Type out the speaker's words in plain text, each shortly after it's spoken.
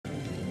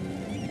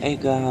Hey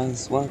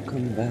guys,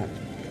 welcome back.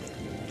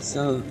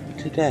 So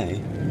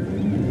today,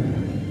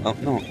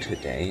 not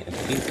today, a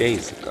few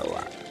days ago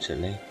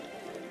actually,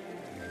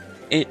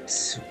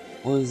 it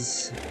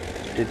was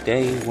the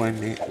day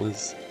when it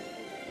was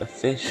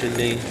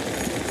officially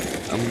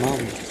a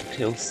month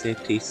till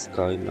City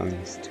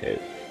Skylines 2.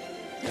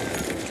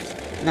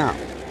 Now,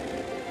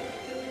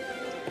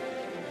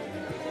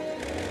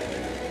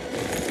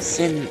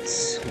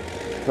 since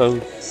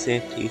both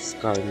City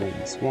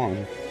Skylines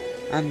 1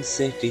 and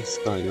City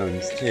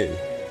Skylines 2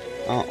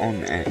 are on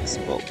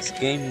Xbox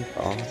Game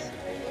Pass,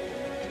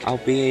 I'll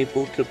be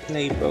able to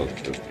play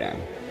both of them.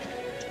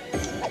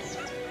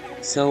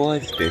 So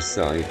I've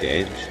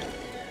decided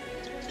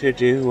to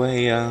do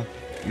a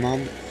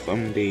month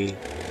from the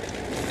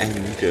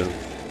end of,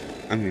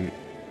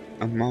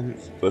 a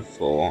month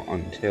before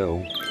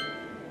until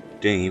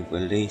the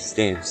release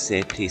day of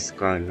City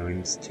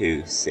Skylines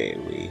 2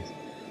 series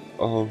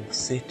of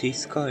City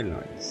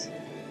Skylines.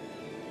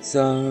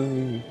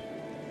 So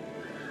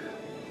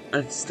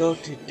I'd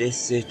started this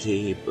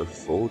city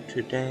before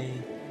today,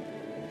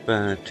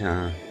 but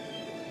I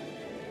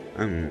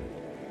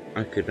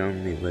could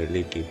only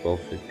really be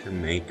bothered to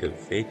make a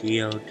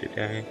video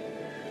today,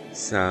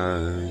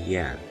 so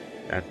yeah,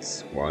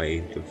 that's why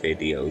the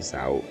video's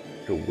out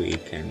the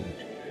weekend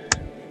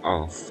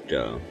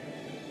after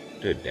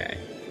today.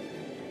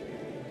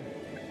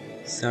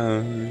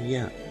 So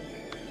yeah,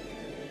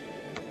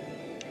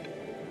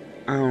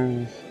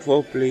 I'll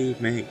probably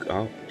make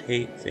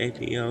update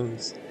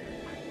videos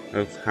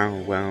of how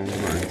well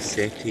my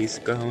city's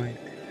going,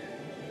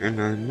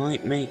 and I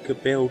might make a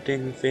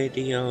building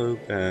video,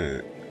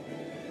 but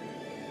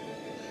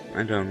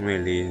I don't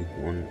really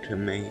want to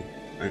make,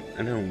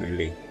 I don't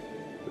really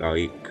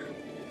like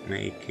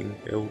making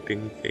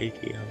building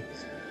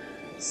videos,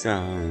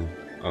 so,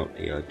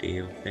 the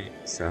idea of it,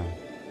 so,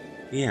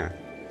 yeah.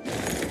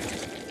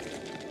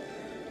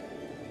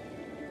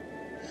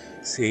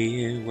 See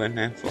you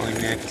whenever I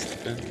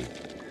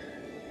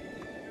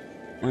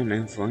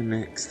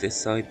next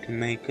decide to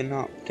make an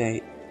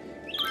update.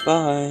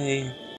 Bye!